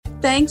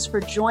Thanks for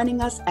joining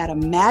us at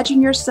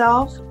Imagine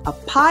Yourself, a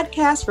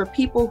podcast for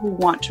people who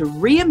want to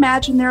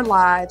reimagine their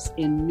lives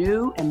in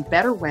new and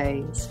better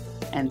ways.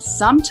 And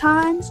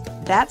sometimes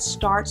that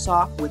starts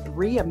off with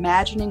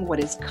reimagining what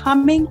is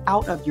coming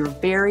out of your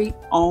very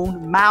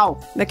own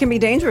mouth. That can be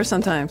dangerous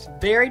sometimes.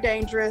 Very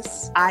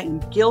dangerous. I am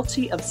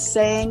guilty of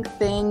saying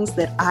things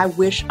that I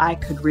wish I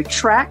could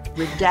retract,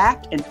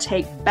 redact, and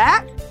take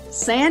back.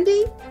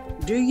 Sandy,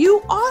 do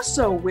you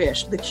also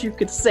wish that you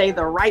could say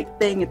the right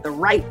thing at the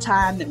right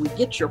time that would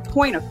get your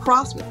point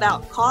across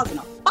without causing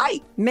a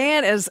fight?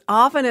 Man, as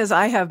often as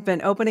I have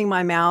been opening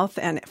my mouth,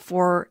 and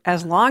for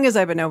as long as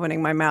I've been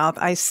opening my mouth,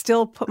 I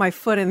still put my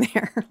foot in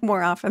there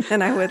more often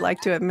than I would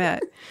like to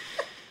admit.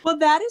 Well,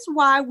 that is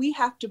why we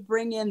have to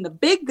bring in the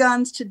big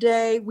guns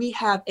today. We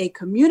have a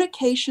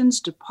communications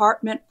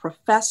department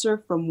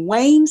professor from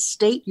Wayne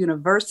State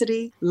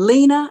University,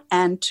 Lena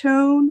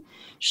Antoon.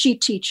 She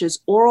teaches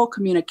oral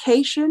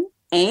communication,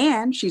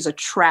 and she's a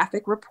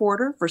traffic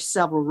reporter for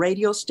several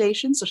radio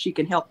stations so she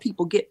can help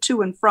people get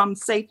to and from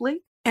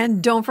safely.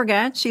 And don't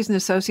forget, she's an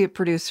associate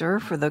producer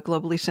for the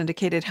globally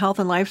syndicated health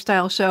and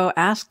lifestyle show,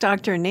 Ask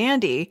Dr.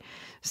 Nandi.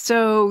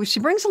 So she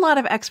brings a lot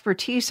of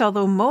expertise,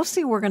 although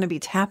mostly we're going to be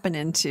tapping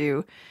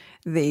into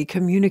the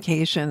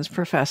communications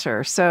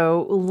professor.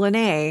 So,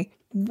 Lene,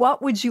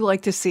 what would you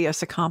like to see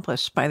us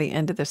accomplish by the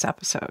end of this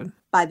episode?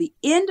 By the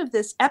end of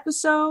this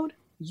episode,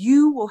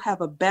 you will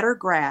have a better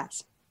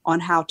grasp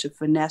on how to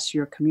finesse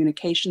your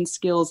communication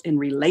skills in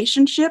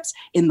relationships,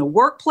 in the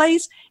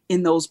workplace,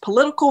 in those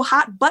political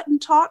hot button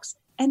talks,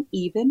 and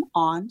even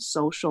on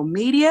social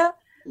media.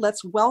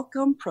 Let's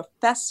welcome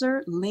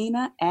Professor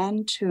Lena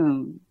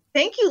Antoon.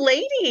 Thank you,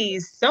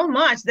 ladies, so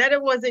much.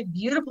 That was a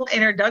beautiful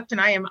introduction.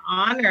 I am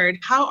honored.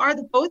 How are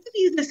the both of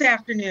you this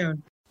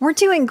afternoon? We're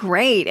doing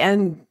great.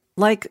 And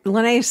like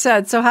Lene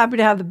said, so happy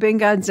to have the big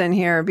guns in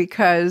here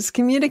because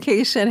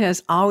communication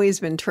has always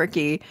been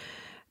tricky.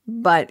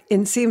 But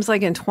it seems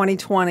like in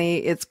 2020,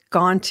 it's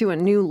gone to a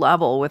new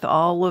level with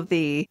all of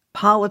the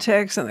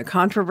politics and the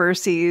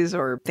controversies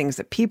or things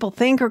that people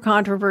think are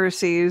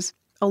controversies,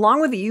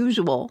 along with the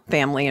usual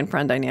family and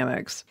friend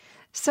dynamics.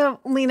 So,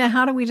 Lena,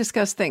 how do we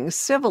discuss things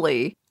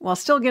civilly while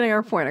still getting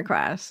our point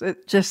across?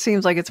 It just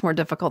seems like it's more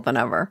difficult than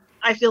ever.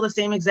 I feel the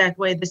same exact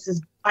way. This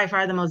is by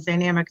far the most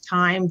dynamic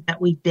time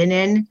that we've been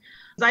in.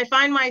 I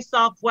find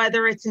myself,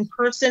 whether it's in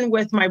person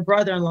with my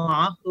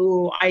brother-in-law,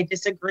 who I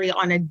disagree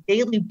on a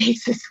daily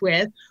basis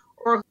with,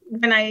 or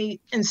when I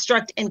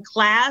instruct in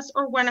class,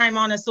 or when I'm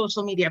on a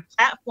social media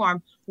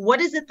platform, what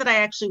is it that I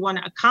actually want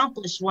to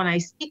accomplish when I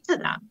speak to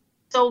them?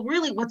 So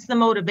really, what's the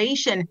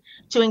motivation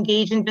to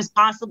engage and just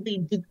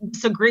possibly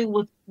disagree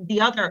with the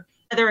other,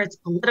 whether it's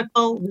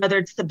political, whether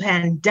it's the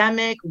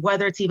pandemic,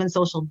 whether it's even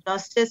social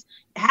justice?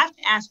 You have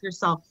to ask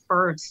yourself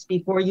first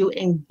before you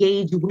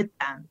engage with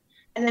them.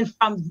 And then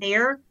from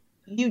there,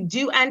 you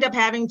do end up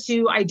having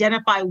to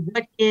identify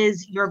what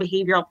is your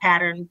behavioral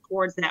pattern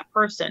towards that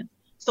person.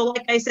 So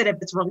like I said, if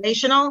it's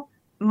relational,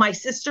 my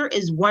sister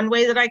is one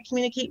way that I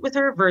communicate with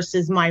her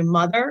versus my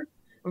mother,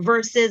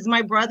 versus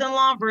my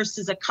brother-in-law,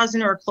 versus a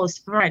cousin or a close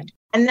friend.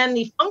 And then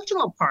the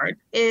functional part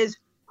is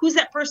who's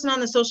that person on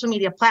the social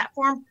media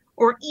platform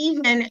or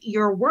even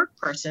your work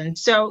person.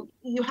 So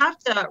you have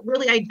to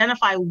really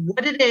identify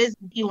what it is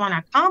you want to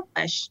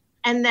accomplish,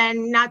 and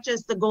then not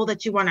just the goal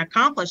that you want to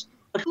accomplish,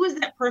 but who is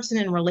that person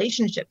in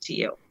relationship to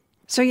you?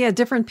 So yeah,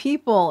 different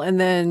people and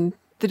then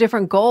the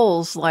different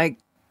goals. Like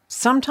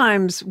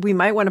sometimes we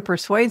might want to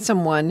persuade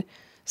someone.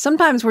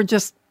 Sometimes we're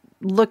just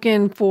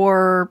looking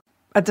for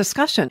a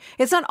discussion.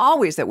 It's not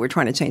always that we're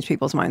trying to change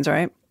people's minds,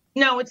 right?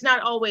 No, it's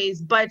not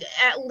always, but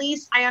at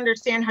least I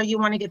understand how you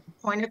want to get the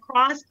point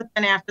across. But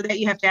then after that,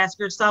 you have to ask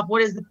yourself,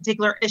 what is the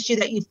particular issue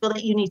that you feel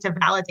that you need to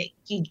validate?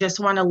 Do you just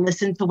want to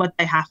listen to what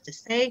they have to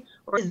say?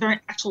 Or is there an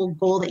actual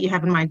goal that you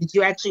have in mind? Did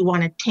you actually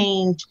want to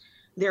change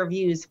their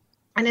views?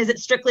 And is it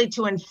strictly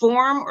to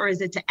inform, or is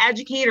it to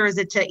educate, or is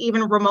it to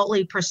even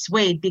remotely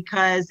persuade?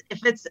 Because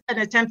if it's an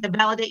attempt to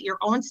validate your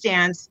own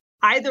stance,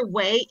 either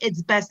way,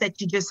 it's best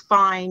that you just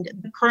find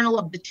the kernel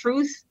of the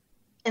truth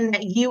and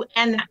that you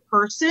and that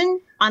person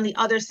on the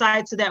other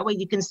side, so that way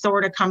you can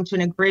sort of come to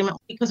an agreement.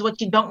 Because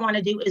what you don't want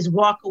to do is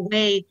walk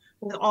away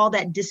with all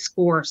that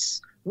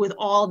discourse, with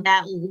all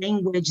that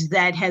language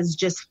that has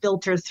just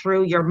filtered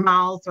through your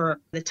mouth or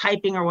the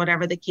typing or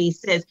whatever the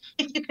case is.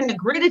 If you can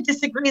agree to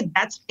disagree,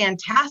 that's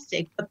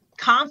fantastic. But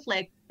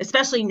conflict,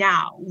 especially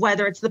now,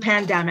 whether it's the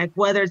pandemic,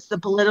 whether it's the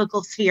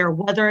political sphere,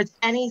 whether it's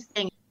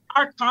anything,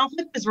 our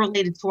conflict is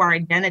related to our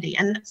identity.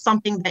 And that's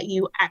something that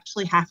you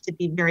actually have to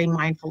be very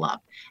mindful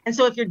of. And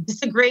so if you're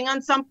disagreeing on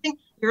something,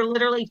 you're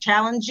literally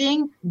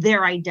challenging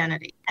their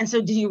identity. And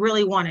so do you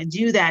really want to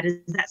do that? Is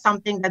that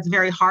something that's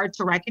very hard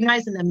to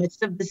recognize in the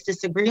midst of this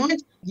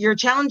disagreement? You're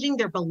challenging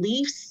their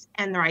beliefs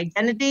and their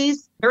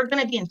identities. They're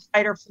going to be in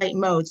fight or flight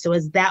mode. So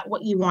is that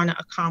what you want to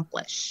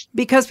accomplish?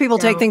 Because people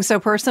take things so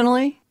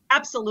personally?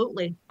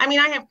 Absolutely. I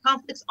mean, I have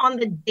conflicts on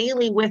the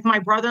daily with my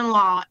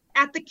brother-in-law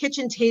at the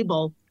kitchen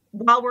table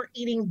while we're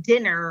eating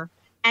dinner.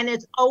 And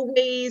it's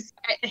always,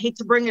 I hate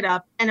to bring it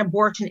up, an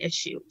abortion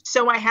issue.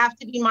 So I have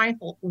to be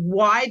mindful.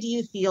 Why do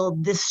you feel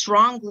this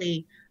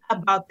strongly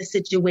about the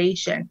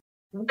situation?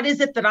 What is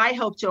it that I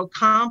hope to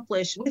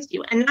accomplish with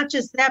you? And not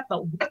just that,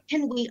 but what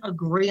can we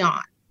agree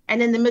on?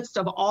 And in the midst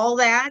of all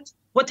that,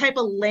 what type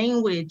of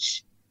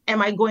language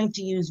am I going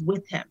to use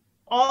with him?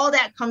 All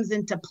that comes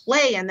into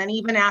play. And then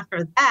even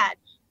after that,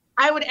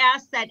 I would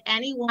ask that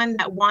anyone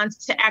that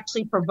wants to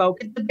actually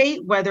provoke a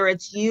debate, whether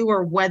it's you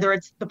or whether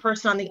it's the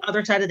person on the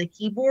other side of the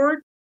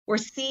keyboard, or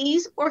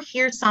sees or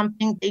hears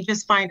something they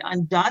just find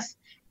unjust,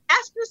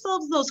 ask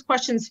yourselves those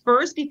questions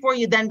first before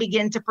you then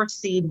begin to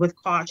proceed with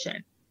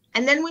caution.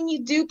 And then when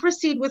you do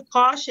proceed with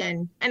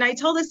caution, and I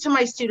tell this to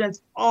my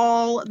students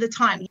all the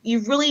time,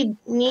 you really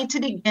need to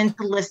begin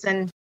to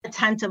listen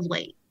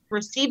attentively,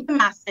 receive the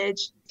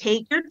message,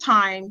 take your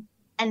time,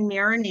 and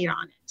marinate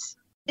on it.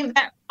 Give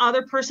that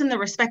other person the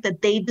respect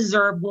that they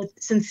deserve with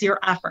sincere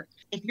effort.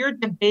 If you're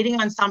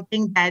debating on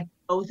something that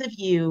both of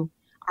you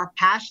are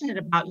passionate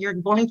about, you're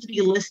going to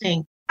be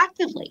listening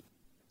actively.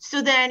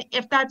 So then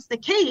if that's the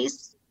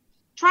case,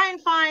 try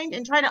and find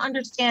and try to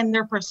understand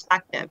their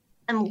perspective.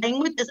 And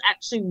language is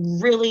actually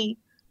really,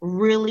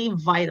 really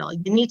vital.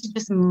 You need to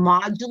just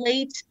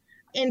modulate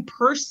in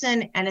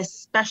person and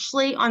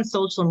especially on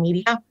social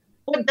media.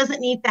 What doesn't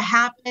need to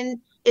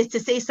happen is to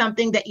say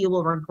something that you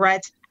will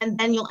regret, and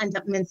then you'll end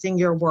up mincing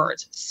your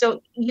words.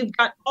 So you've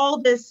got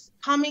all this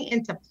coming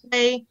into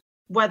play,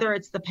 whether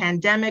it's the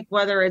pandemic,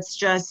 whether it's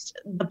just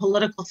the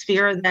political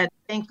sphere that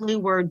thankfully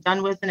we're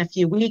done with in a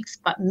few weeks,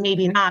 but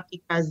maybe not,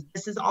 because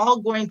this is all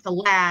going to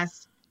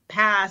last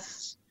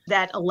past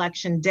that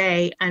election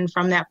day. And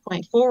from that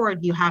point forward,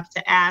 you have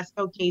to ask,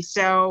 okay,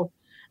 so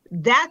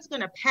that's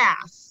going to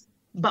pass,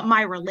 but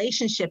my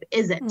relationship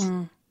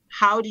isn't.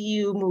 How do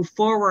you move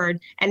forward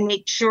and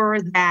make sure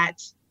that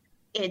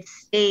it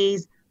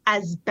stays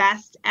as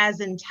best as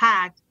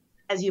intact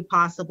as you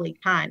possibly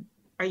can?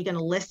 Are you going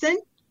to listen?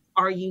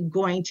 Are you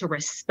going to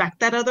respect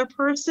that other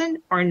person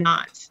or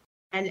not?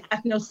 And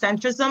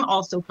ethnocentrism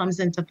also comes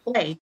into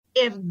play.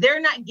 If they're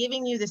not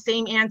giving you the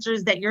same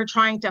answers that you're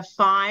trying to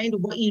find,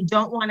 what you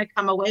don't want to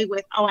come away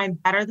with, oh, I'm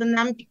better than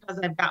them because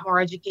I've got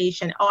more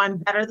education. Oh, I'm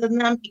better than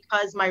them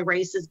because my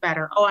race is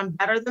better. Oh, I'm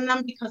better than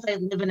them because I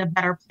live in a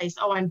better place.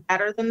 Oh, I'm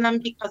better than them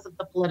because of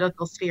the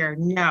political sphere.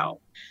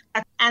 No,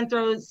 that's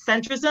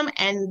anthropocentrism,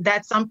 and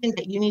that's something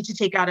that you need to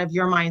take out of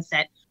your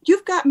mindset.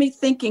 You've got me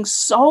thinking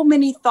so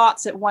many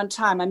thoughts at one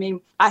time. I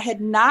mean, I had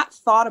not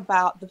thought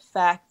about the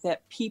fact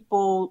that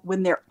people,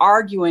 when they're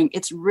arguing,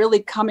 it's really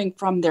coming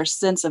from their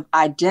sense of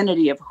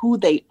identity of who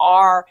they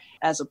are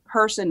as a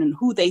person and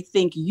who they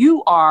think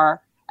you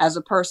are as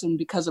a person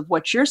because of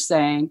what you're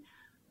saying.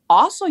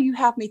 Also, you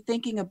have me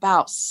thinking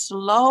about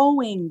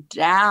slowing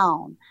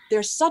down.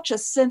 There's such a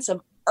sense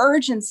of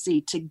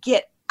urgency to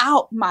get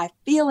out my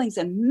feelings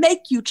and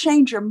make you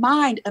change your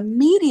mind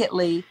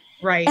immediately.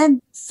 Right.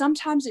 And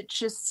sometimes it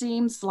just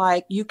seems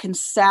like you can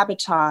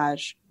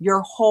sabotage your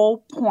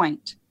whole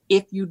point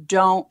if you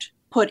don't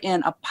put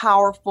in a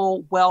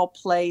powerful,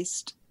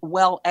 well-placed,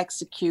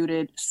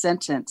 well-executed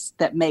sentence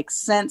that makes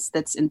sense,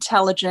 that's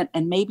intelligent,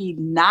 and maybe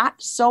not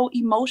so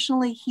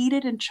emotionally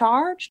heated and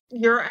charged.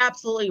 You're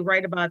absolutely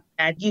right about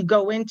that. You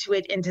go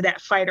into that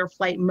fight or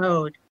flight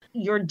mode.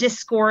 Your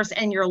discourse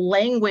and your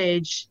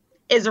language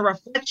is a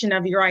reflection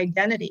of your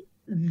identity.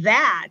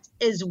 That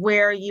is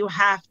where you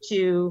have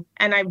to,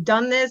 and I've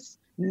done this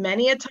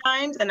many a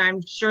times, and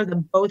I'm sure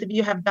that both of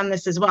you have done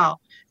this as well.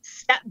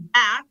 Step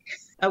back.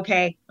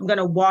 Okay, I'm going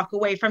to walk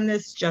away from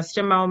this just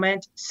a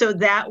moment. So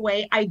that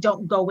way I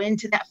don't go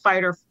into that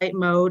fight or flight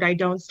mode. I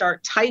don't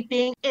start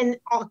typing in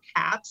all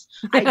caps.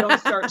 I don't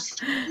start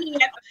screaming.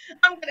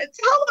 I'm going to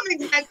tell them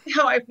exactly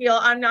how I feel.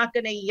 I'm not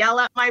going to yell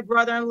at my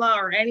brother-in-law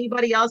or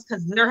anybody else,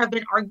 because there have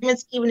been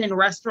arguments even in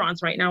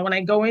restaurants right now when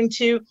I go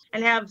into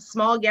and have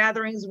small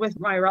gatherings with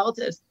my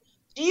relatives.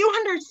 Do you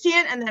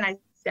understand? And then I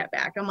step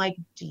back. I'm like,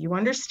 do you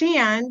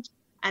understand?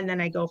 And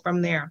then I go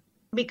from there,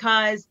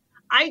 because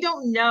I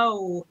don't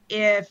know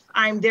if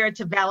I'm there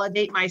to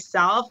validate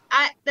myself.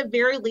 At the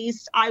very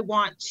least, I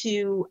want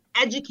to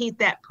educate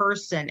that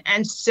person.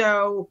 And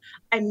so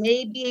I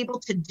may be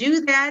able to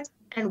do that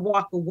and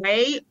walk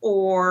away,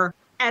 or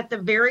at the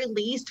very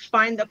least,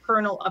 find the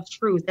kernel of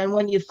truth. And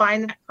when you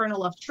find that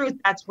kernel of truth,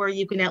 that's where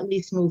you can at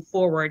least move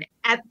forward.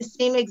 At the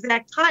same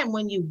exact time,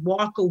 when you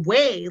walk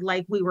away,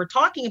 like we were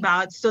talking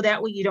about, so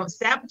that way you don't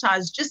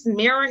sabotage, just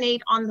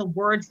marinate on the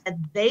words that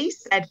they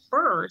said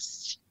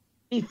first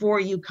before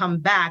you come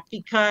back,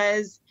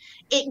 because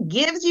it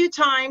gives you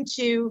time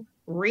to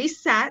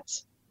reset.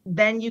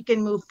 Then you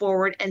can move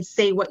forward and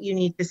say what you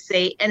need to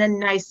say in a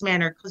nice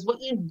manner. Because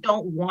what you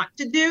don't want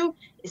to do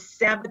is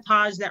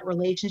sabotage that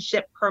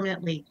relationship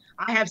permanently.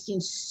 I have seen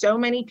so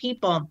many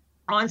people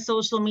on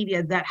social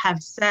media that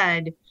have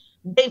said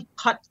they've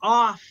cut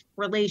off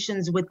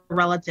relations with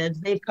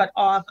relatives. They've cut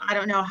off, I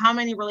don't know how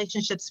many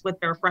relationships with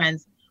their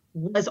friends.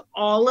 Was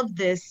all of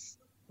this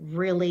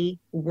really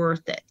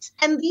worth it?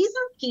 And these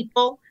are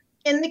people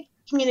in the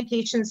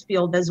communications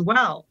field as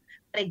well.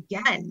 But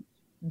again,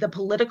 the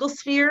political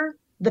sphere,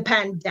 the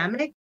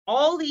pandemic,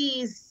 All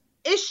these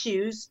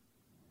issues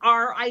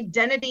are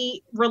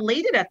identity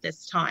related at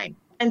this time.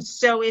 And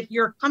so if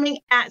you're coming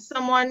at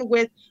someone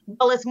with,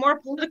 well, it's more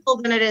political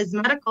than it is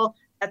medical,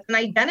 that's an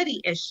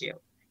identity issue.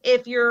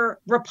 If you're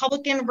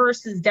Republican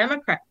versus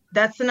Democrat,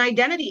 that's an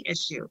identity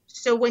issue.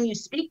 So when you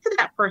speak to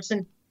that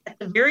person, at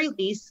the very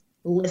least,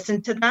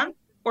 listen to them.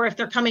 Or if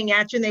they're coming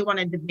at you and they want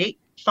to debate,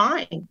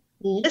 fine,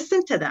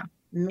 listen to them,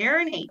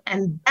 marinate,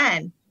 and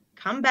then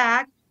come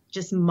back,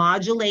 just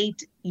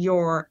modulate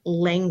your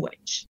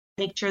language.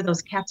 Make sure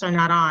those caps are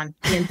not on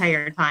the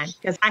entire time,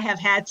 because I have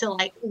had to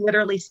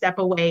literally step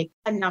away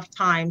enough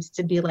times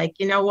to be like,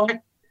 you know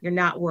what? You're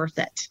not worth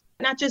it.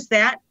 Not just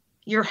that,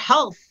 your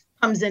health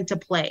comes into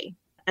play.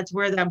 That's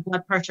where that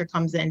blood pressure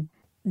comes in.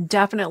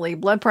 Definitely.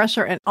 Blood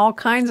pressure and all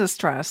kinds of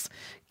stress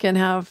can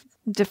have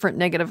different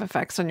negative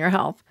effects on your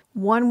health.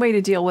 One way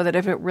to deal with it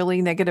if it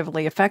really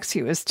negatively affects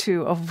you is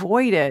to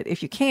avoid it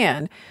if you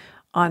can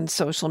on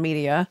social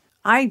media.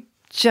 I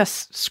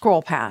just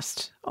scroll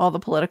past all the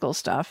political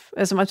stuff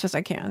as much as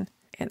I can.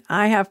 And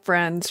I have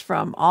friends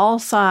from all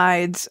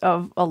sides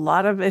of a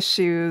lot of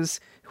issues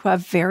who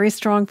have very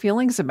strong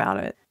feelings about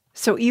it.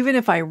 So even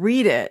if I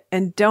read it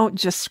and don't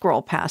just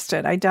scroll past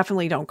it, I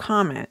definitely don't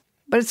comment.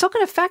 But it's still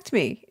going to affect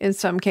me in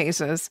some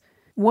cases.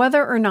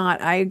 Whether or not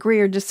I agree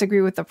or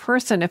disagree with the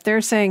person, if they're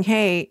saying,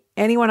 hey,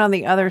 anyone on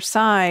the other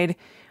side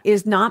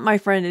is not my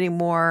friend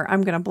anymore,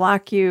 I'm going to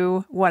block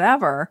you,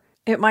 whatever.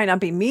 It might not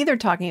be me they're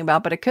talking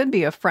about, but it could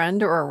be a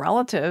friend or a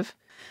relative.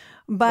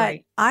 But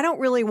right. I don't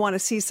really want to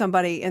see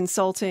somebody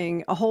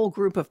insulting a whole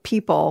group of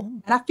people.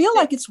 And I feel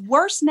like it's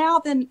worse now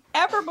than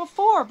ever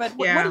before. But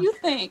what do you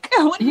think?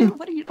 What do you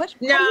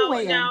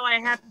weigh in? No, I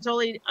have to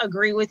totally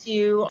agree with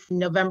you.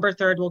 November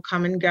 3rd will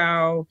come and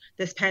go.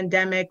 This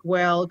pandemic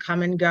will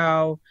come and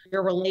go.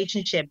 Your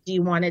relationship, do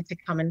you want it to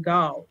come and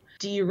go?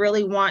 Do you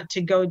really want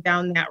to go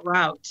down that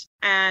route?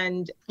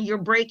 And you're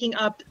breaking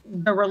up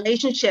the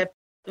relationship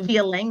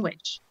via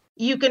language.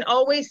 You can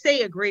always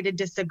say agree to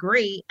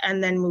disagree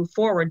and then move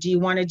forward. Do you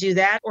want to do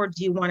that, or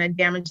do you want to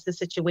damage the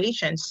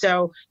situation?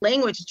 So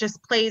language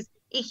just plays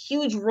a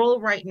huge role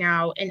right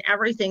now in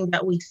everything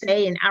that we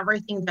say and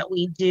everything that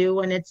we do,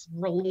 and it's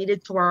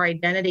related to our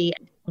identity.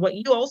 What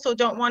you also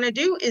don't want to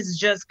do is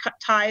just cut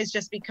ties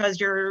just because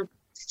you're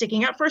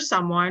sticking up for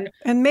someone.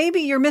 And maybe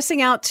you're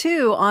missing out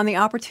too on the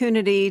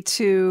opportunity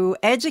to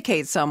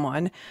educate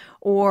someone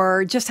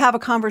or just have a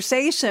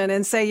conversation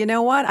and say, you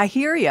know what, I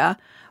hear you.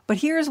 But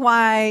here's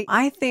why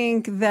I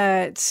think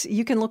that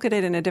you can look at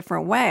it in a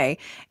different way.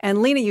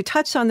 And Lena, you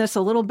touched on this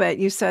a little bit.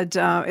 You said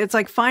it's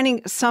like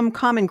finding some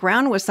common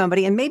ground with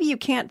somebody, and maybe you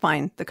can't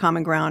find the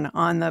common ground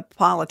on the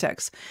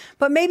politics,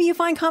 but maybe you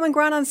find common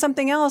ground on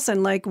something else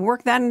and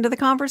work that into the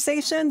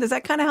conversation. Does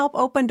that kind of help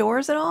open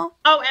doors at all?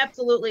 Oh,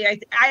 absolutely. I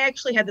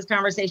actually had this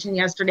conversation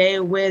yesterday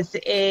with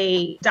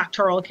a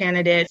doctoral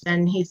candidate,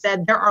 and he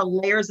said there are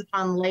layers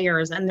upon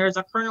layers, and there's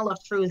a kernel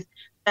of truth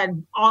that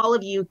all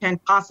of you can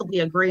possibly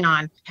agree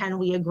on. Can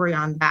we agree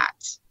on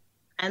that?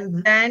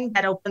 And then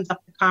that opens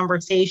up the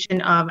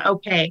conversation of,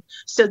 okay,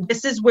 so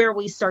this is where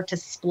we start to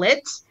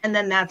split. And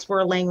then that's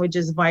where language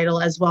is vital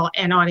as well,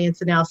 and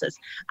audience analysis.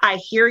 I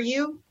hear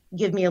you.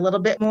 Give me a little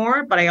bit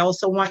more, but I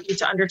also want you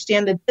to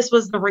understand that this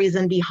was the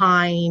reason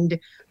behind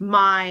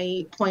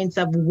my points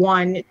of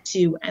 1,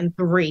 2, and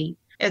 3.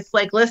 It's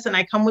like, listen,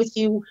 I come with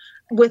you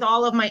with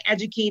all of my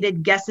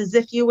educated guesses,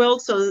 if you will,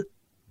 so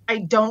I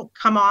don't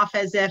come off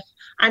as if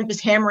I'm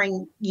just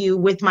hammering you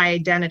with my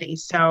identity.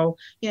 So,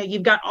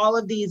 you've got all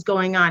of these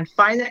going on.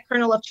 Find that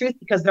kernel of truth,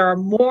 because there are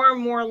more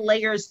and more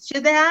layers to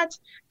that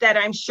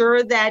I'm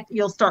sure that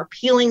you'll start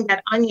peeling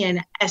that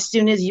onion as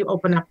soon as you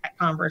open up that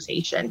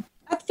conversation.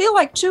 I feel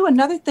like, too,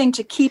 another thing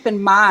to keep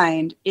in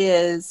mind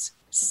is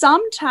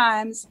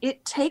sometimes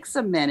it takes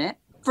a minute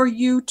for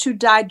you to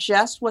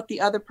digest what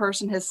the other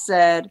person has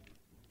said,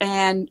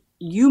 and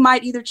you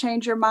might either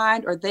change your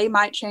mind or they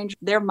might change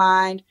their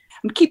mind.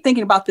 I keep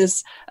thinking about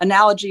this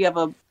analogy of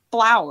a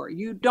flower.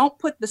 You don't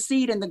put the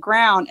seed in the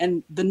ground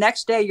and the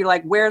next day you're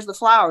like, where's the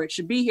flower? It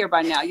should be here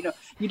by now.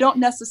 You don't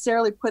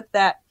necessarily put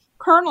that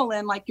kernel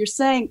in, like you're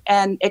saying,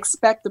 and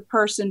expect the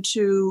person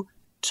to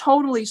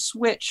totally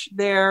switch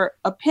their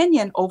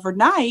opinion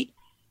overnight.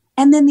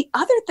 And then the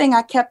other thing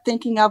I kept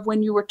thinking of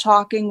when you were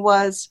talking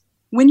was,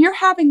 when you're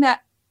having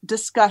that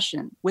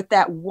discussion with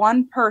that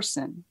one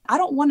person, I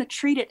don't want to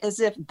treat it as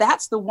if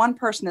that's the one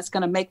person that's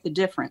going to make the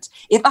difference.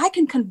 If I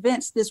can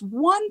convince this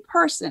one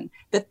person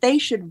that they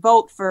should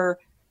vote for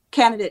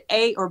candidate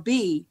A or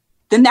B,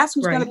 then that's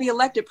who's going to be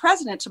elected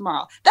president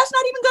tomorrow. That's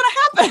not even going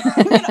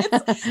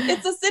to happen.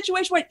 It's a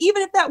situation where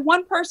even if that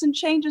one person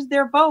changes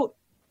their vote,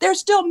 there's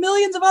still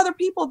millions of other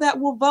people that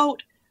will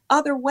vote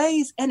other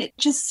ways. And it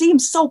just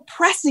seems so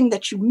pressing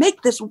that you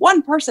make this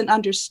one person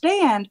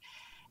understand.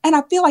 And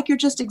I feel like you're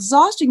just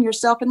exhausting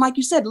yourself. And like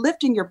you said,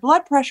 lifting your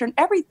blood pressure and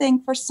everything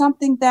for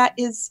something that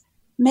is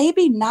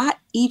maybe not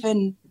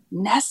even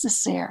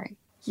necessary.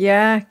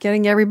 Yeah,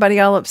 getting everybody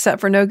all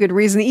upset for no good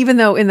reason, even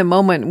though in the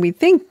moment we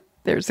think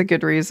there's a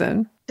good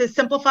reason. To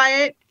simplify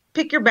it,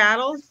 pick your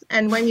battles.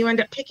 And when you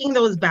end up picking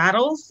those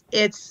battles,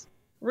 it's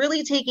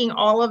really taking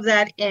all of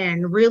that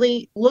in,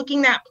 really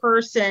looking that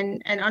person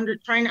and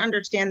trying to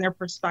understand their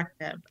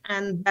perspective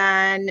and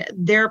then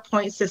their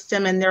point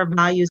system and their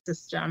value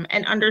system,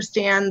 and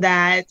understand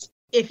that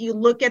if you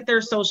look at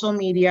their social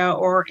media,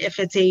 or if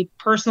it's a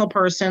personal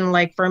person,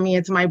 like for me,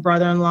 it's my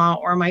brother-in-law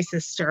or my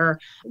sister,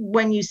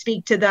 when you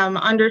speak to them,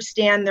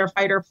 understand their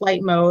fight or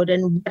flight mode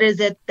and what is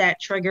it that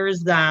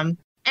triggers them,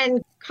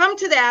 and come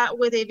to that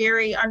with a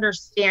very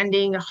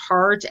understanding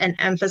heart and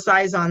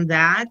emphasize on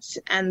that,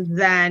 and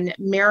then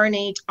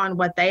marinate on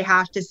what they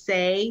have to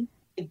say.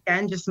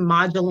 Again, just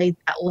modulate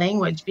that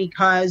language,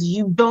 because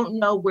you don't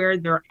know where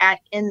they're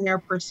at in their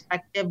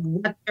perspective,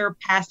 what their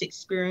past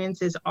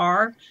experiences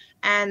are.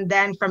 And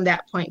then from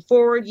that point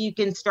forward, you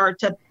can start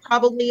to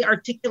probably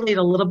articulate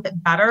a little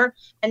bit better.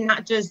 And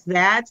not just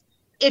that,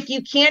 if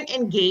you can't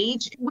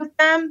engage with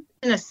them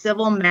in a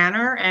civil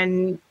manner,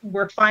 and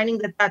we're finding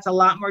that that's a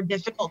lot more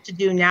difficult to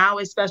do now,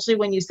 especially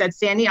when you said,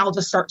 Sandy, I'll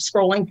just start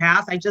scrolling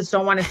past. I just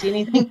don't want to see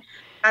anything.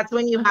 That's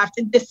when you have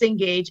to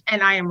disengage.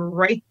 And I am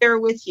right there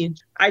with you.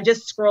 I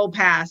just scroll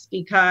past,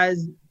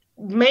 because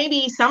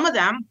maybe some of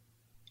them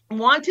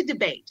want to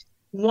debate,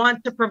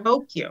 want to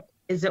provoke you.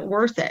 Is it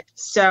worth it?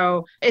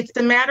 So it's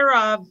a matter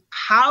of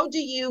how do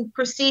you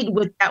proceed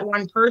with that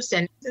one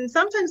person? And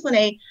sometimes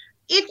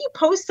if you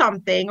post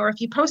something, or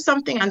if you post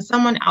something on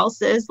someone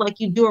else's, like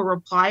you do a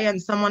reply on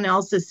someone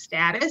else's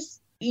status,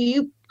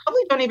 you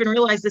probably don't even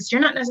realize this. You're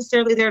not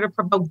necessarily there to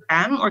provoke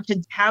them or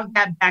to have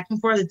that back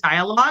and forth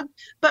dialogue,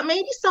 but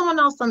maybe someone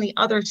else on the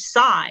other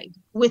side,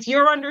 with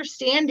your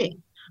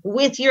understanding,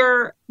 with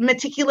your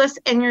meticulous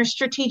and your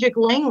strategic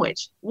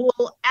language,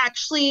 will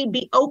actually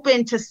be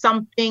open to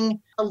something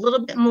a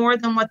little bit more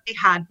than what they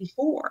had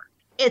before.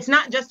 It's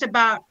not just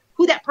about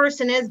who that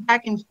person is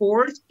back and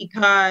forth,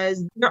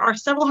 because there are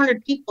several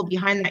hundred people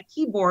behind that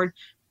keyboard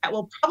that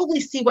will probably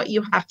see what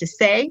you have to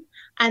say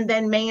and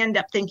then may end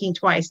up thinking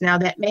twice. Now,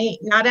 that may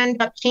not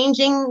end up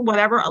changing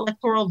whatever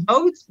electoral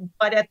votes,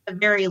 but at the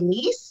very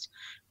least,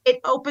 it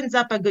opens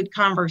up a good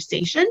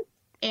conversation,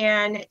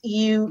 and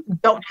you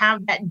don't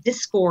have that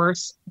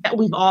discourse that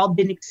we've all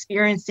been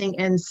experiencing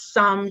in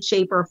some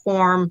shape or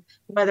form,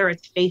 whether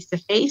it's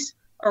face-to-face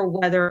or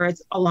whether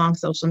it's along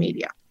social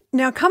media.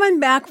 Now, coming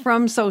back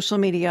from social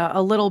media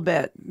a little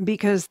bit,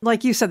 because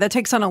like you said, that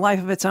takes on a life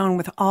of its own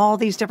with all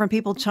these different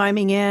people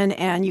chiming in,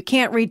 and you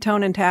can't read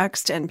tone and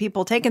text and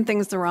people taking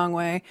things the wrong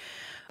way.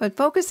 But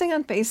focusing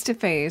on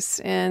face-to-face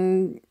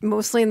and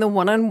mostly in the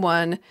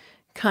one-on-one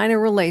kind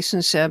of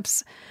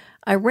relationships,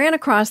 I ran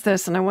across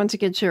this and I want to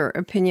get your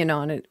opinion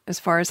on it as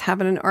far as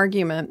having an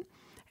argument.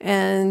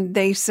 And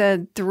they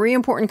said 3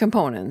 important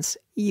components: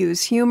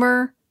 use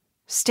humor,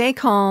 stay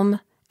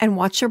calm, and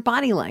watch your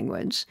body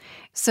language.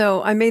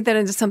 So I made that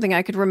into something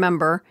I could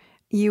remember.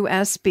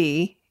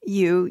 USB,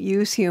 U,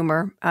 use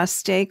humor, S,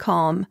 stay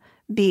calm,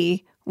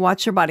 B,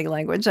 watch your body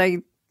language. I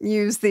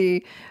use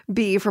the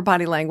B for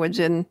body language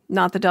and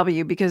not the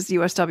W, because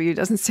USW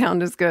doesn't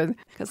sound as good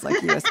because like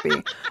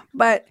USB.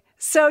 But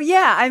so,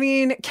 yeah, I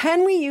mean,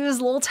 can we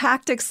use little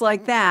tactics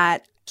like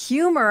that?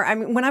 Humor, I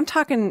mean, when I'm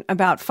talking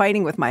about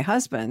fighting with my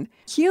husband,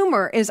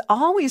 humor is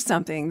always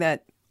something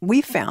that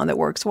we found that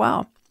works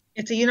well.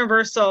 It's a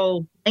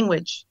universal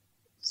language.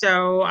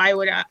 So I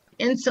would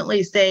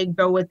instantly say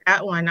go with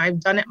that one. I've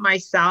done it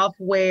myself,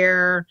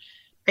 where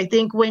I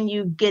think when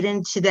you get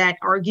into that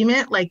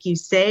argument, like you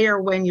say,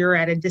 or when you're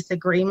at a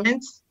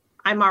disagreement,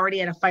 I'm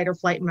already at a fight or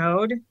flight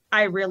mode.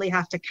 I really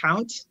have to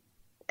count.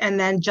 And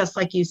then just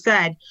like you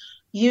said,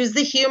 use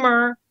the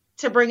humor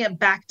to bring it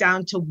back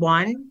down to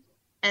 1,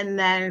 and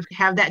then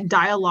have that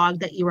dialogue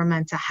that you were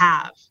meant to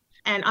have.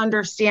 And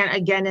understand,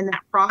 again, in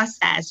that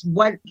process,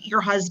 what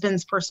your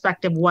husband's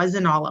perspective was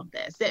in all of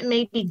this. It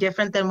may be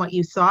different than what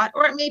you thought,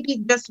 or it may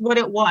be just what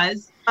it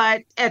was.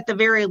 But at the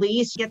very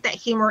least, get that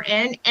humor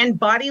in. And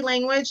body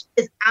language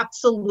is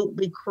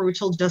absolutely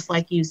crucial, just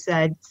like you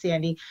said,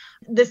 Sandy.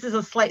 This is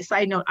a slight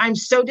side note. I'm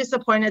so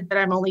disappointed that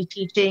I'm only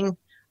teaching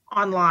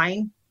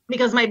online,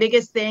 because my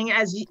biggest thing,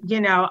 as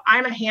you know,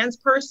 I'm a hands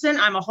person.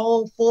 I'm a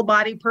whole full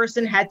body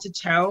person, head to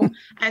toe.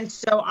 And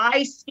so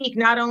I speak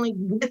not only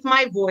with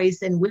my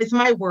voice and with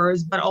my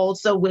words, but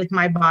also with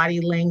my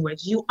body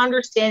language. You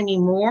understand me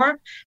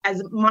more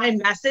as my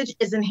message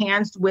is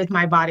enhanced with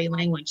my body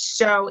language.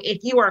 So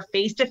if you are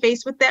face to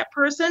face with that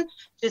person,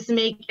 just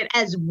make it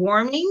as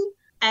warming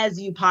as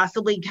you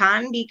possibly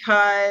can,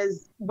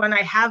 because when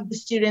I have the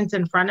students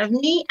in front of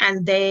me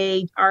and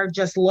they are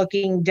just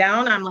looking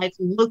down, I'm like,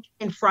 look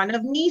in front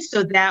of me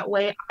so that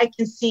way I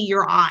can see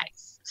your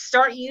eyes.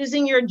 Start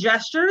using your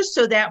gestures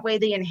so that way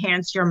they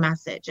enhance your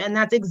message. And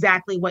that's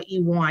exactly what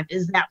you want,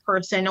 is that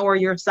person or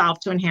yourself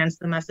to enhance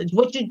the message.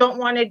 What you don't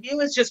want to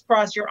do is just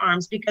cross your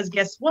arms, because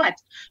guess what?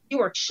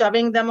 You are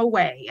shoving them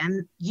away,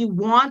 and you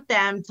want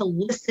them to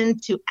listen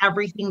to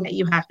everything that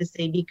you have to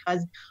say,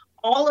 because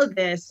all of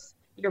this,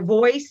 your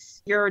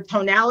voice, your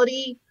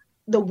tonality,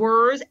 the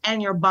words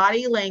and your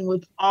body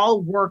language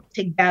all work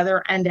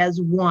together and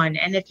as one.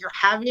 And if you're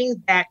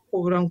having that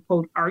quote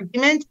unquote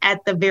argument,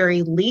 at the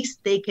very least,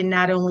 they can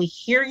not only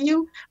hear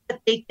you, but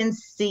they can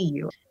see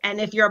you.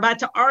 And if you're about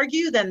to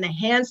argue, then the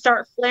hands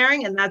start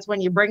flaring. And that's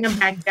when you bring them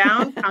back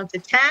down, count to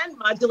 10,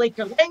 modulate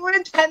your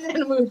language, and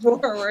then move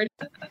forward.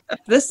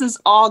 This is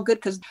all good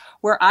because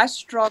where I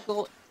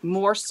struggle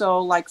more so,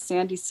 like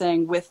Sandy's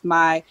saying, with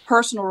my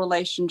personal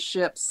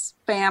relationships,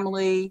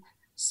 family,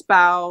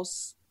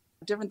 spouse,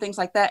 different things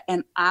like that.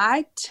 And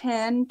I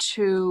tend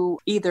to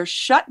either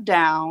shut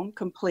down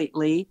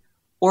completely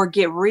or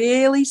get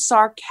really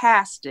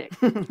sarcastic.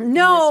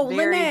 No,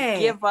 Lene.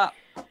 Give up.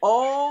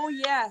 Oh,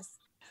 yes.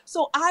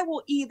 So I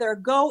will either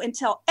go and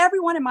tell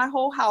everyone in my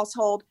whole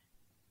household,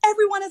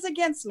 everyone is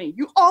against me.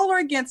 You all are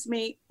against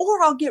me.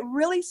 Or I'll get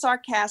really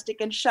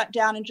sarcastic and shut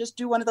down and just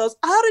do one of those.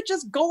 I ought to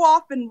just go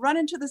off and run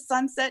into the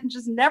sunset and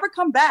just never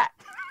come back.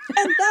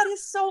 And that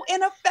is so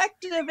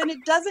ineffective and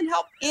it doesn't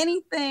help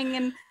anything.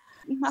 And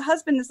my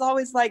husband is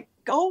always like,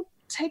 go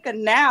take a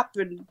nap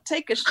and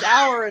take a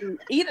shower and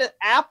eat an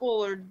apple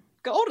or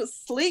go to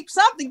sleep,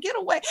 something, get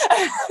away.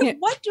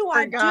 What do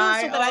I do so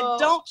that I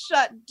don't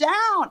shut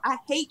down? I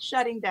hate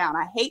shutting down.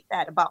 I hate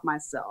that about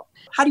myself.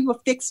 How do you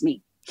fix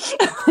me?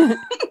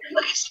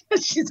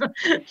 She's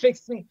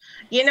fixed me.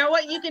 You know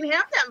what? You can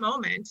have that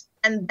moment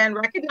and then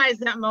recognize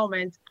that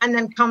moment and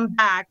then come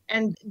back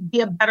and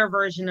be a better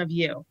version of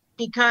you.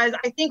 Because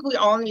I think we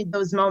all need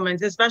those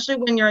moments, especially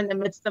when you're in the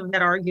midst of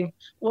that argument,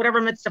 whatever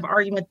midst of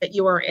argument that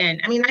you are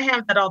in. I mean, I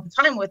have that all the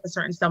time with a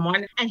certain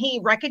someone, and he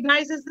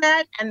recognizes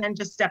that and then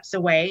just steps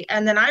away.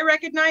 And then I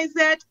recognize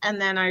that, and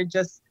then I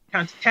just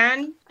count to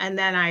 10, and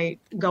then I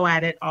go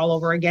at it all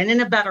over again in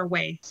a better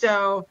way.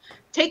 So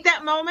take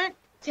that moment,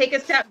 take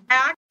a step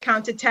back,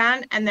 count to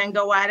 10, and then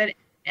go at it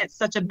in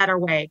such a better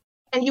way.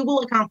 And you will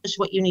accomplish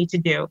what you need to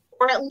do,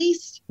 or at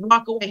least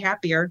walk away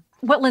happier.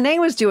 What Lene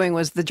was doing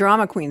was the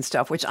drama queen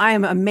stuff, which I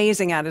am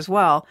amazing at as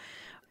well.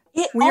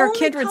 We are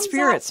kindred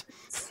spirits.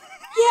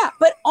 Yeah,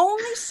 but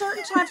only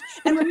certain times.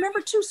 And remember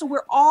too, so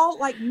we're all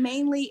like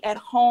mainly at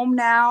home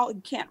now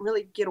and can't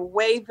really get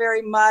away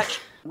very much.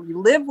 We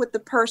live with the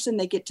person,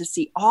 they get to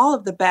see all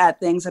of the bad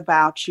things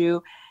about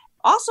you.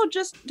 Also,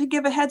 just to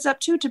give a heads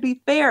up too, to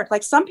be fair,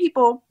 like some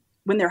people,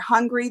 when they're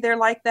hungry, they're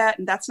like that.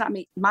 And that's not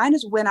me. Mine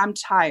is when I'm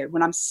tired,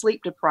 when I'm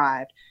sleep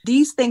deprived.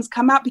 These things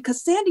come out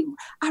because, Sandy,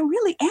 I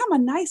really am a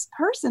nice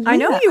person. I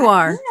know you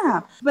are.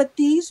 Yeah. But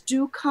these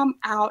do come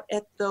out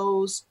at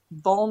those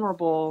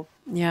vulnerable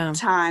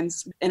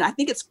times. And I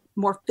think it's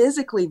more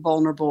physically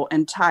vulnerable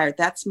and tired.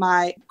 That's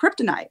my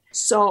kryptonite.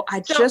 So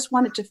I just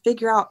wanted to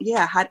figure out,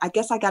 I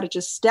guess I got to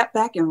just step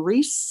back and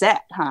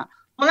reset, huh?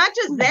 Well, not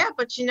just that,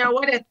 but you know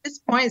what? At this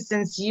point,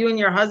 since you and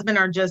your husband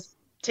are just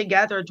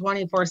together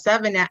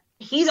 24/7,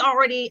 he's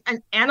already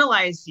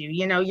analyzed you.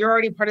 You know, you're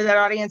already part of that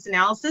audience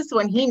analysis.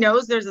 When he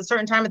knows there's a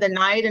certain time of the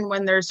night and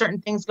when there's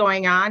certain things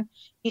going on,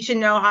 he should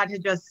know how to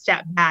just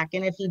step back.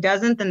 And if he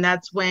doesn't, then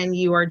that's when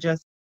you are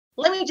just,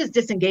 let me just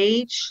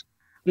disengage,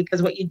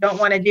 because what you don't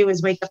want to do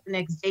is wake up the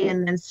next day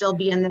and then still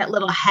be in that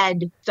little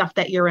head stuff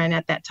that you're in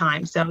at that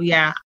time. So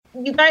yeah,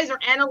 you guys are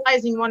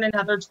analyzing one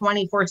another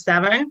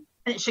 24/7,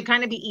 and it should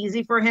kind of be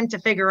easy for him to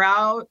figure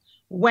out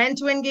when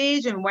to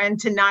engage and when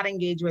to not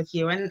engage with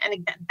you. And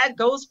again, that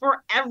goes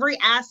for every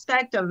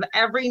aspect of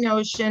every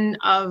notion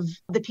of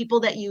the people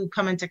that you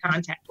come into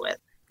contact with.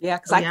 Yeah,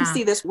 because I can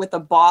see this with a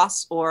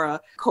boss or a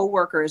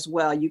coworker as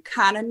well. You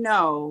kind of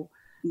know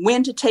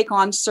when to take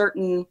on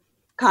certain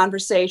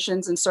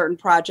conversations and certain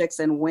projects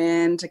and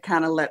when to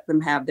kind of let them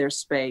have their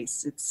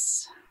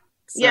space.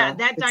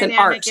 That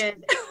dynamic is,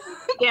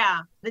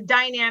 the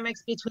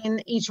dynamics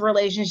between each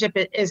relationship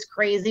is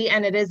crazy,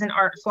 and it is an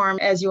art form,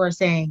 as you are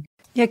saying.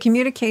 Yeah,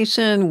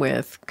 communication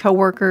with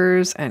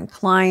coworkers and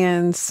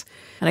clients,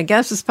 and I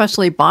guess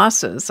especially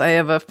bosses. I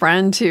have a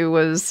friend who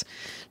was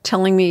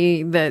telling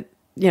me that,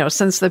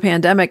 since the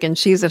pandemic and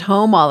she's at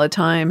home all the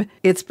time,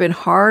 it's been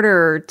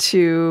harder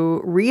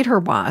to read her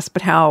boss,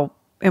 but how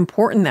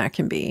important that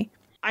can be.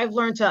 I've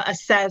learned to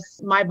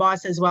assess my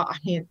boss as well. I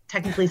mean,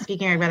 technically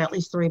speaking, I've had at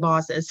least 3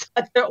 bosses.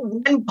 But the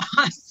one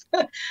boss,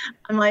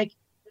 I'm like,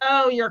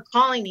 oh, you're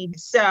calling me.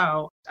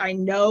 So I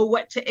know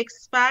what to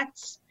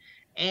expect.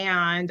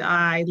 And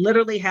I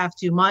literally have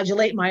to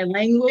modulate my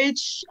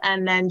language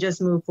and then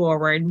just move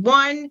forward.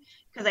 1,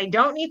 because I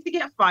don't need to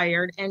get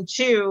fired. And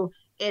 2,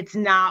 it's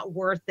not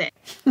worth it.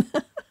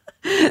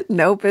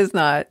 Nope, it's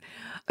not.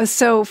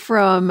 So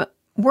from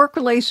work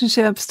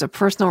relationships to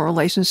personal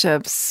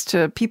relationships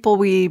to people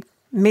we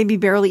maybe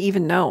barely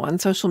even know on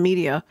social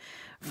media,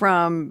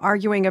 from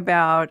arguing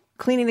about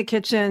cleaning the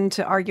kitchen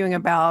to arguing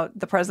about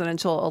the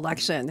presidential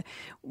election.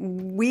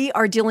 We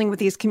are dealing with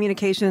these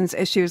communications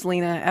issues,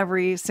 Lena,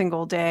 every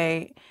single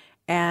day.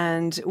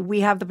 And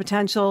we have the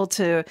potential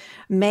to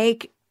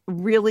make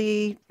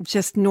really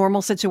just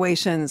normal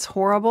situations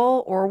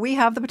horrible, or we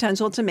have the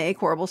potential to make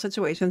horrible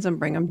situations and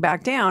bring them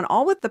back down,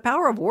 all with the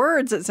power of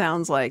words, it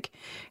sounds like,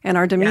 and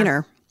our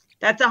demeanor.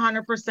 Yes, that's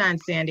 100%,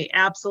 Sandy.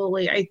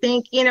 Absolutely. I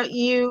think,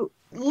 you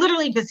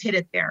literally just hit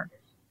it there.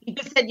 You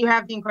just said you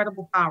have the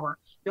incredible power.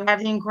 You have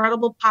the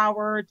incredible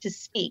power to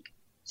speak.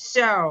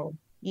 So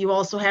you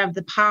also have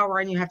the power,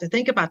 and you have to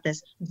think about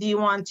this. Do you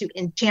want to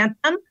enchant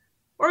them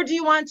or do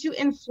you want to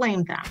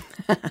inflame them?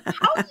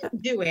 How you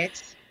do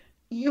it,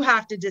 you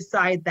have to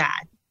decide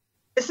that.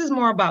 This is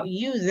more about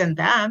you than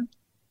them.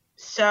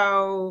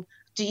 So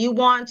do you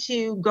want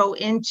to go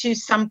into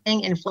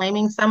something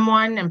inflaming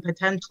someone and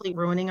potentially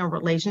ruining a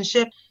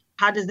relationship?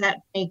 How does that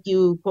make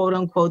you, quote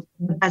unquote,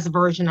 the best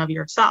version of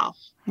yourself?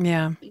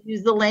 Yeah.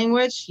 Use the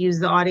language, use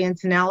the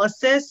audience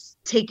analysis,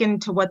 take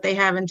into what they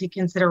have into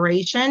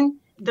consideration.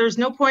 There's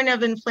no point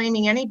of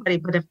inflaming anybody,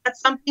 but if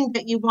that's something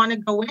that you want to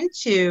go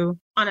into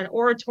on an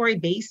oratory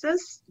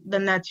basis,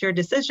 then that's your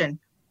decision.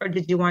 Or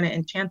did you want to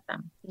enchant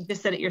them? You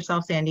just said it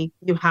yourself, Sandy.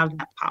 You have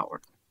that power.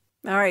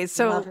 All right.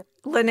 So,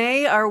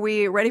 Lene, are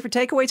we ready for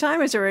takeaway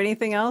time? Is there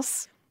anything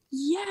else?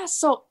 Yeah,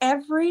 so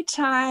every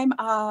time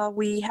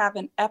we have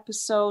an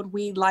episode,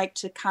 we like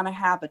to kind of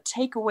have a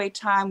takeaway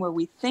time where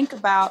we think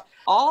about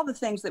all the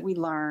things that we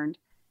learned.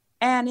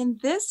 And in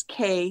this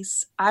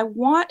case, I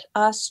want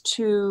us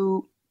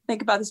to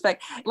think about this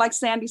fact. Like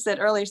Sandy said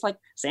earlier, it's like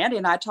Sandy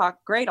and I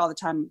talk great all the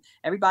time.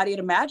 Everybody,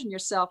 imagine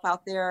yourself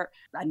out there.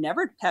 I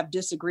never have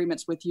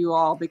disagreements with you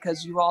all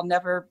because you all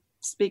never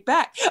speak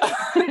back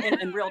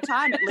in real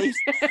time, at least.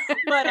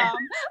 But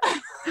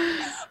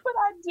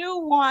I do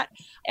want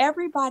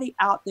everybody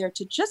out there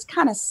to just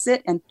kind of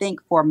sit and think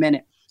for a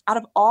minute. Out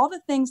of all the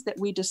things that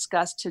we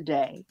discussed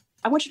today,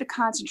 I want you to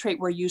concentrate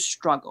where you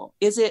struggle.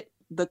 Is it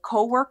the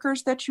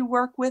coworkers that you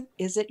work with?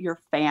 Is it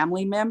your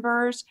family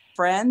members,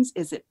 friends?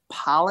 Is it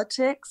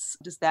politics?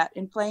 Does that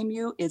inflame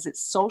you? Is it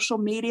social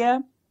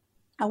media?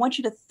 I want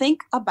you to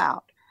think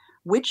about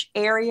which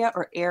area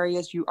or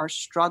areas you are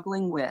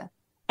struggling with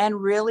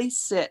and really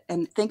sit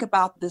and think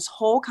about this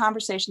whole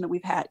conversation that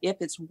we've had. If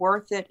it's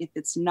worth it, if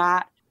it's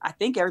not. I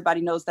think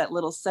everybody knows that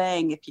little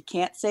saying, if you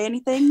can't say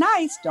anything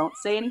nice, don't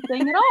say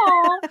anything at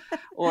all.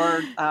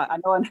 Or I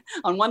know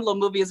on one little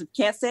movie is, if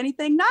you can't say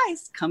anything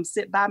nice, come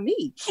sit by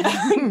me.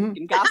 You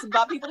can gossip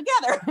about people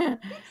together.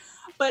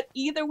 But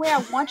either way, I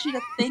want you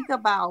to think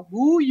about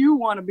who you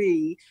want to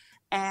be.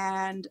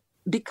 And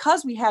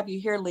because we have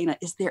you here, Lena,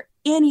 is there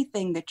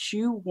anything that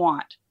you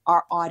want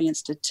our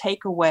audience to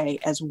take away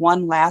as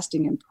one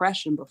lasting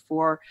impression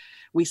before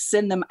we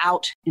send them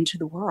out into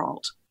the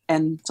world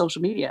and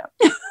social media?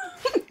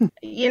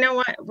 You know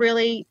what?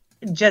 Really,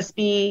 just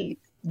be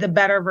the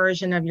better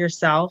version of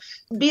yourself.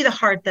 Be the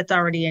heart that's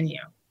already in you.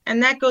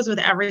 And that goes with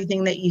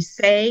everything that you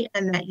say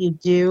and that you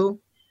do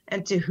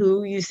and to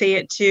who you say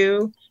it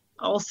to.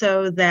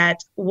 Also,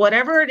 that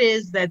whatever it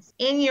is that's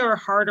in your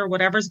heart or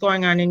whatever's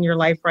going on in your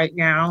life right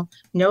now,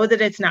 know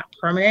that it's not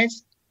permanent,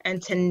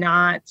 and to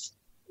not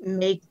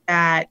make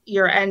that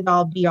your end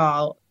all be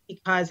all,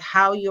 because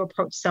how you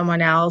approach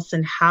someone else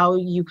and how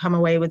you come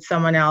away with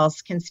someone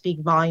else can speak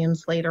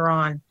volumes later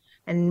on.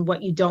 And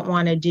what you don't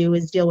want to do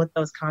is deal with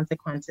those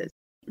consequences.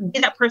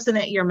 Be that person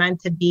that you're meant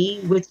to be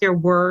with your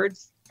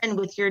words and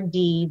with your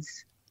deeds,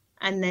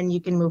 and then you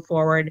can move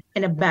forward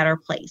in a better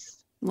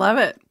place. Love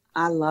it.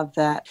 I love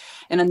that.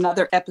 In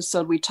another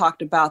episode, we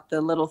talked about the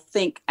little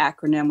THINK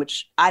acronym,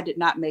 which I did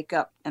not make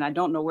up, and I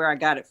don't know where I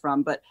got it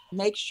from, but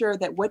make sure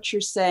that what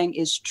you're saying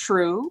is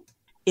true,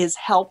 is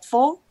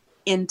helpful,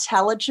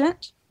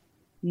 intelligent,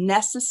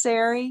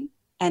 necessary,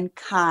 and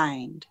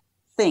kind.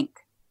 Think.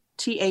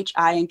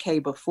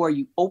 THINK before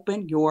you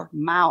open your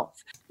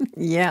mouth.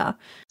 Yeah.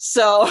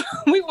 So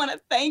we want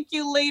to thank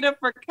you, Lena,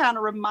 for kind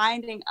of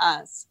reminding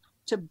us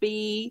to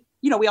be,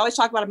 we always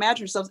talk about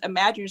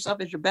imagine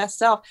yourself as your best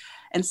self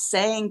and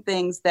saying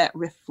things that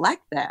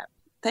reflect that.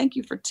 Thank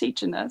you for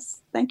teaching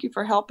us. Thank you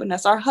for helping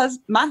us.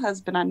 My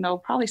husband, I know,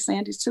 probably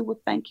Sandy's too,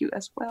 will thank you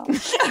as well.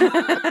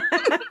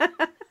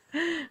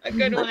 A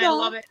good one. I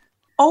love it.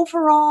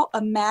 Overall,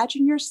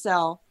 imagine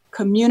yourself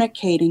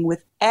communicating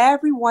with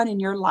everyone in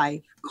your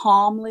life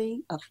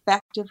calmly,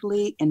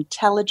 effectively,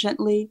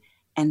 intelligently,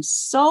 and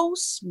so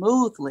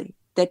smoothly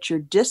that your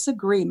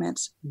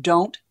disagreements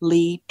don't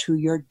lead to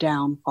your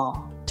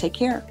downfall. Take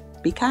care.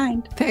 Be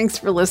kind. Thanks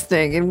for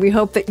listening, and we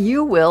hope that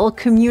you will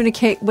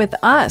communicate with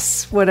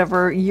us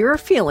whatever your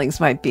feelings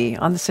might be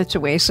on the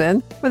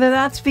situation, whether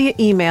that's via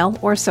email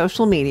or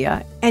social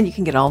media. And you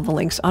can get all the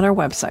links on our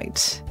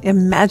website,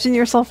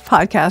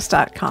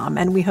 imagineyourselfpodcast.com.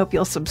 And we hope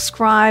you'll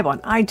subscribe on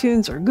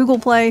iTunes or Google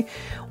Play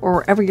or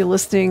wherever you're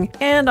listening.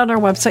 And on our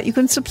website, you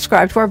can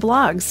subscribe to our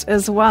blogs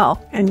as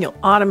well. And you'll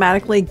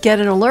automatically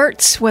get an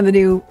alert when the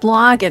new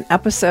blog and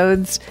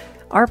episodes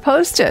are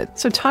posted.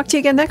 So talk to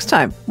you again next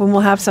time when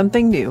we'll have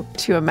something new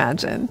to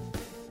imagine.